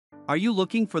Are you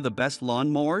looking for the best lawn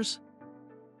mowers?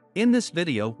 In this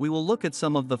video, we will look at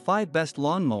some of the 5 best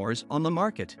lawn mowers on the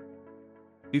market.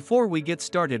 Before we get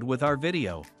started with our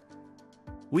video,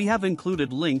 we have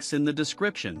included links in the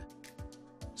description.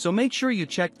 So make sure you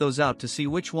check those out to see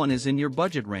which one is in your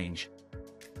budget range.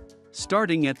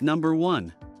 Starting at number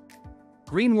 1.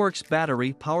 Greenworks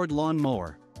battery-powered lawn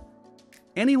mower.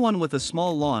 Anyone with a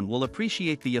small lawn will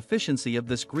appreciate the efficiency of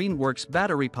this Greenworks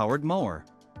battery-powered mower.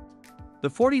 The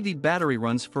 40D battery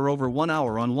runs for over 1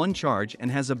 hour on one charge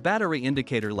and has a battery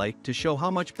indicator light to show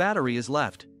how much battery is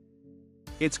left.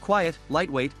 It's quiet,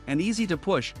 lightweight, and easy to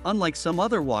push, unlike some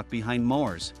other walk-behind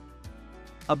mowers.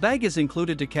 A bag is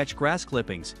included to catch grass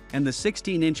clippings, and the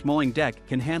 16-inch mowing deck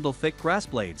can handle thick grass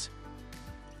blades.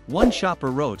 One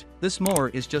shopper wrote, "This mower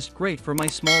is just great for my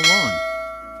small lawn."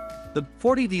 The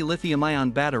 40D lithium-ion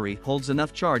battery holds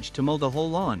enough charge to mow the whole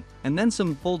lawn, and then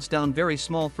some folds down very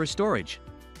small for storage.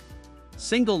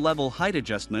 Single-level height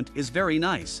adjustment is very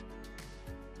nice.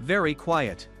 Very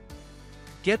quiet.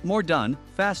 Get more done,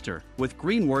 faster, with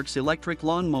Greenworks electric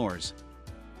lawn mowers.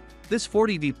 This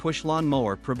 40D push lawn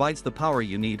mower provides the power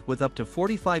you need with up to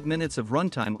 45 minutes of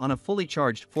runtime on a fully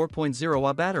charged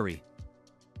 4.0Ah battery.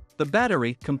 The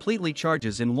battery completely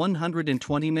charges in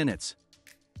 120 minutes.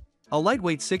 A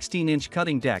lightweight 16-inch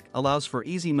cutting deck allows for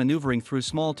easy maneuvering through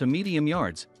small to medium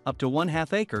yards, up to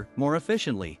 1/2 acre, more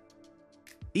efficiently.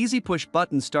 Easy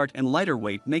push-button start and lighter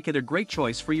weight make it a great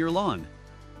choice for your lawn.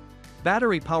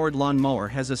 Battery-powered lawn mower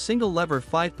has a single-lever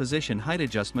 5-position height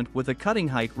adjustment with a cutting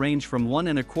height range from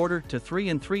 1¼ to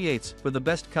 3 3/8 for the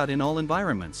best cut in all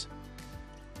environments.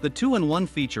 The 2-in-1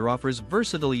 feature offers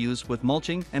versatile use with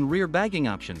mulching and rear bagging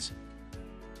options.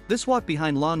 This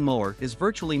walk-behind lawn mower is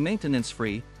virtually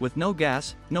maintenance-free, with no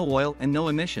gas, no oil, and no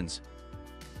emissions.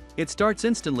 It starts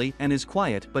instantly and is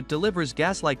quiet but delivers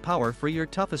gas-like power for your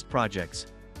toughest projects.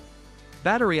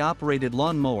 Battery-operated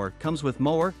lawn mower comes with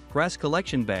mower, grass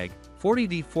collection bag,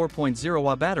 40D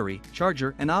 4.0Ah battery,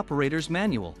 charger, and operator's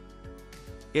manual.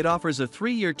 It offers a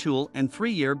 3-year tool and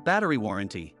 3-year battery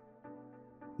warranty.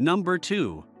 Number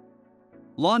 2.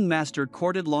 LawnMaster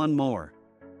corded lawn mower.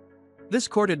 This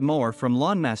corded mower from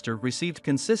LawnMaster received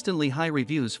consistently high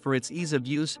reviews for its ease of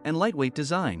use and lightweight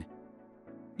design.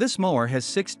 This mower has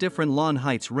 6 different lawn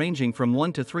heights ranging from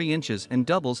 1 to 3 inches and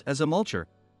doubles as a mulcher.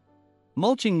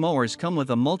 Mulching mowers come with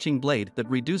a mulching blade that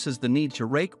reduces the need to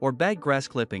rake or bag grass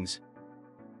clippings.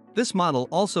 This model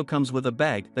also comes with a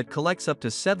bag that collects up to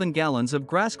 7 gallons of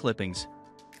grass clippings.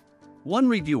 One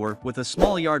reviewer with a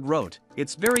small yard wrote,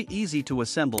 "It's very easy to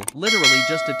assemble, literally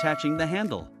just attaching the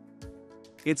handle.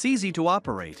 It's easy to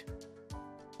operate.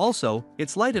 Also,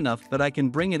 it's light enough that I can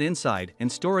bring it inside and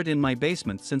store it in my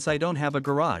basement since I don't have a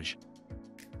garage."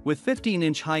 With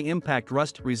 15-inch high-impact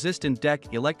rust-resistant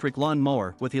deck electric lawn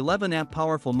mower with 11-amp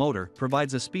powerful motor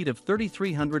provides a speed of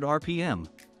 3,300 RPM.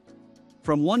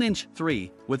 From 1-inch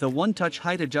 3, with a one-touch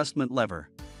height adjustment lever.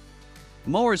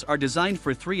 Mowers are designed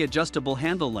for 3 adjustable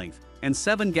handle length and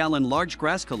 7-gallon large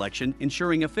grass collection,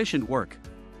 ensuring efficient work.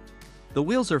 The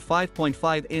wheels are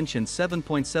 5.5-inch and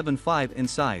 7.75 in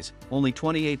size, only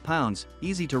 28 pounds,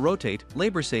 easy to rotate,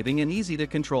 labor-saving and easy to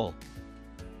control.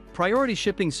 Priority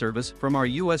shipping service from our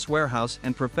U.S. warehouse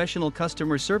and professional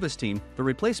customer service team. The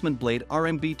replacement blade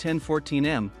RMB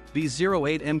 1014M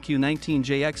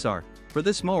V08MQ19JXR for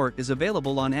this mower is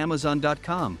available on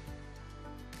Amazon.com.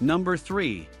 Number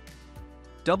 3.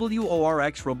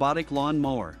 WORX Robotic Lawn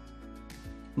Mower.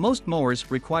 Most mowers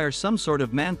require some sort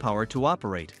of manpower to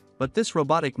operate, but this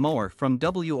robotic mower from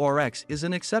WORX is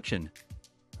an exception.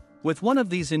 With one of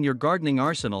these in your gardening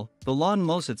arsenal, the lawn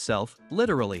mows itself,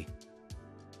 literally.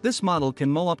 This model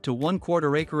can mow up to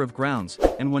 1/4 acre of grounds,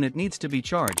 and when it needs to be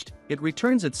charged, it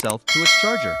returns itself to its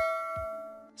charger.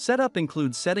 Setup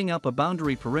includes setting up a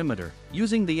boundary perimeter,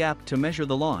 using the app to measure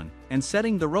the lawn, and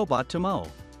setting the robot to mow.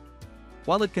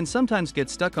 While it can sometimes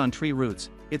get stuck on tree roots,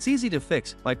 it's easy to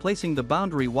fix by placing the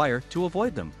boundary wire to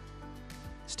avoid them.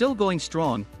 Still going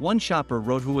strong, one shopper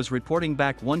wrote who was reporting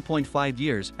back 1.5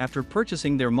 years after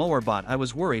purchasing their mower bot. "I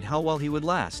was worried how well he would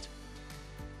last.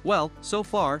 Well, so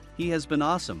far, he has been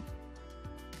awesome.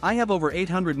 I have over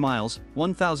 800 miles,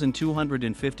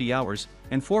 1,250 hours,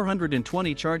 and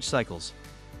 420 charge cycles."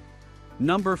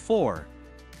 Number 4.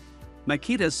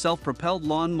 Makita's Self-Propelled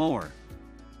Lawn Mower.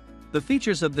 The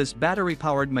features of this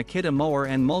battery-powered Makita mower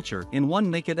and mulcher in one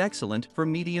make it excellent for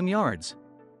medium yards.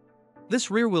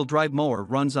 This rear-wheel drive mower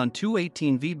runs on 2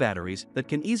 18V batteries that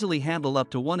can easily handle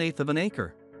up to 1/8 of an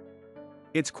acre.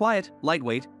 It's quiet,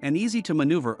 lightweight, and easy to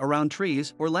maneuver around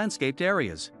trees or landscaped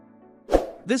areas.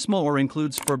 This mower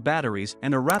includes 4 batteries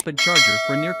and a rapid charger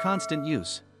for near constant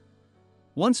use.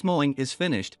 Once mowing is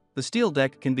finished, the steel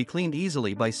deck can be cleaned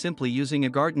easily by simply using a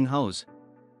garden hose.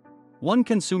 One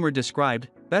consumer described,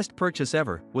 "Best purchase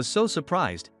ever, was so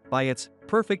surprised by its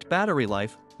perfect battery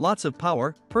life, lots of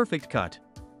power, perfect cut.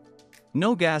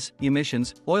 No gas,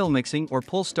 emissions, oil mixing or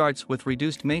pull starts with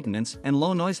reduced maintenance and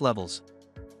low noise levels.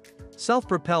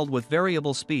 Self-propelled with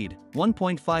variable speed,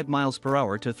 1.5 miles per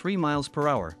hour to 3 miles per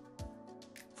hour.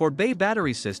 For bay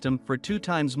battery system for 2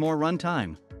 times more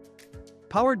runtime.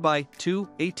 Powered by 2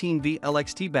 18V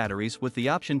LXT batteries with the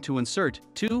option to insert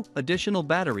 2 additional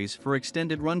batteries for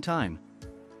extended runtime.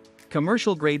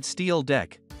 Commercial grade steel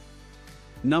deck."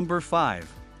 Number 5.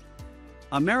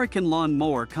 American Lawn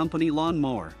Mower Company Lawn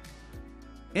Mower.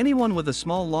 Anyone with a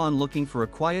small lawn looking for a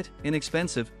quiet,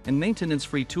 inexpensive, and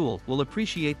maintenance-free tool will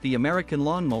appreciate the American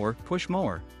Lawn Mower Push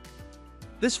Mower.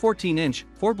 This 14-inch,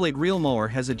 4-blade reel mower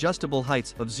has adjustable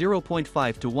heights of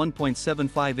 0.5 to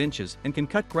 1.75 inches and can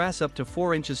cut grass up to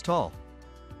 4 inches tall.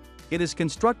 It is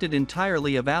constructed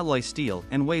entirely of alloy steel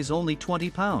and weighs only 20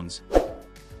 pounds.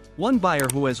 One buyer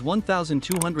who has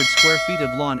 1,200 square feet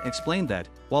of lawn explained that,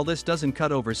 while this doesn't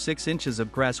cut over 6 inches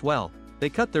of grass well, they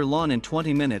cut their lawn in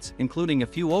 20 minutes, including a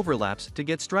few overlaps to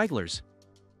get stragglers.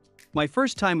 "My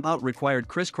first time out required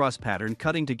crisscross pattern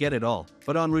cutting to get it all,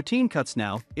 but on routine cuts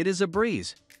now, it is a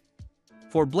breeze."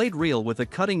 4-blade reel with a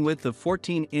cutting width of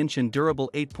 14-inch and durable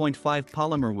 8.5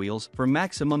 polymer wheels for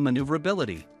maximum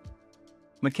maneuverability.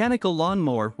 Mechanical lawn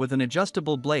mower with an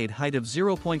adjustable blade height of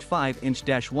 0.5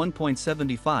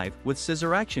 inch-1.75 with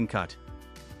scissor action cut.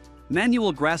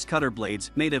 Manual grass cutter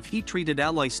blades made of heat-treated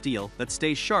alloy steel that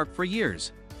stays sharp for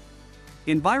years.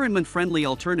 Environment-friendly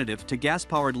alternative to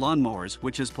gas-powered lawnmowers,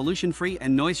 which is pollution-free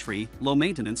and noise-free,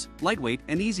 low-maintenance, lightweight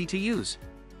and easy to use.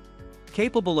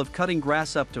 Capable of cutting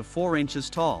grass up to 4 inches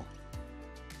tall.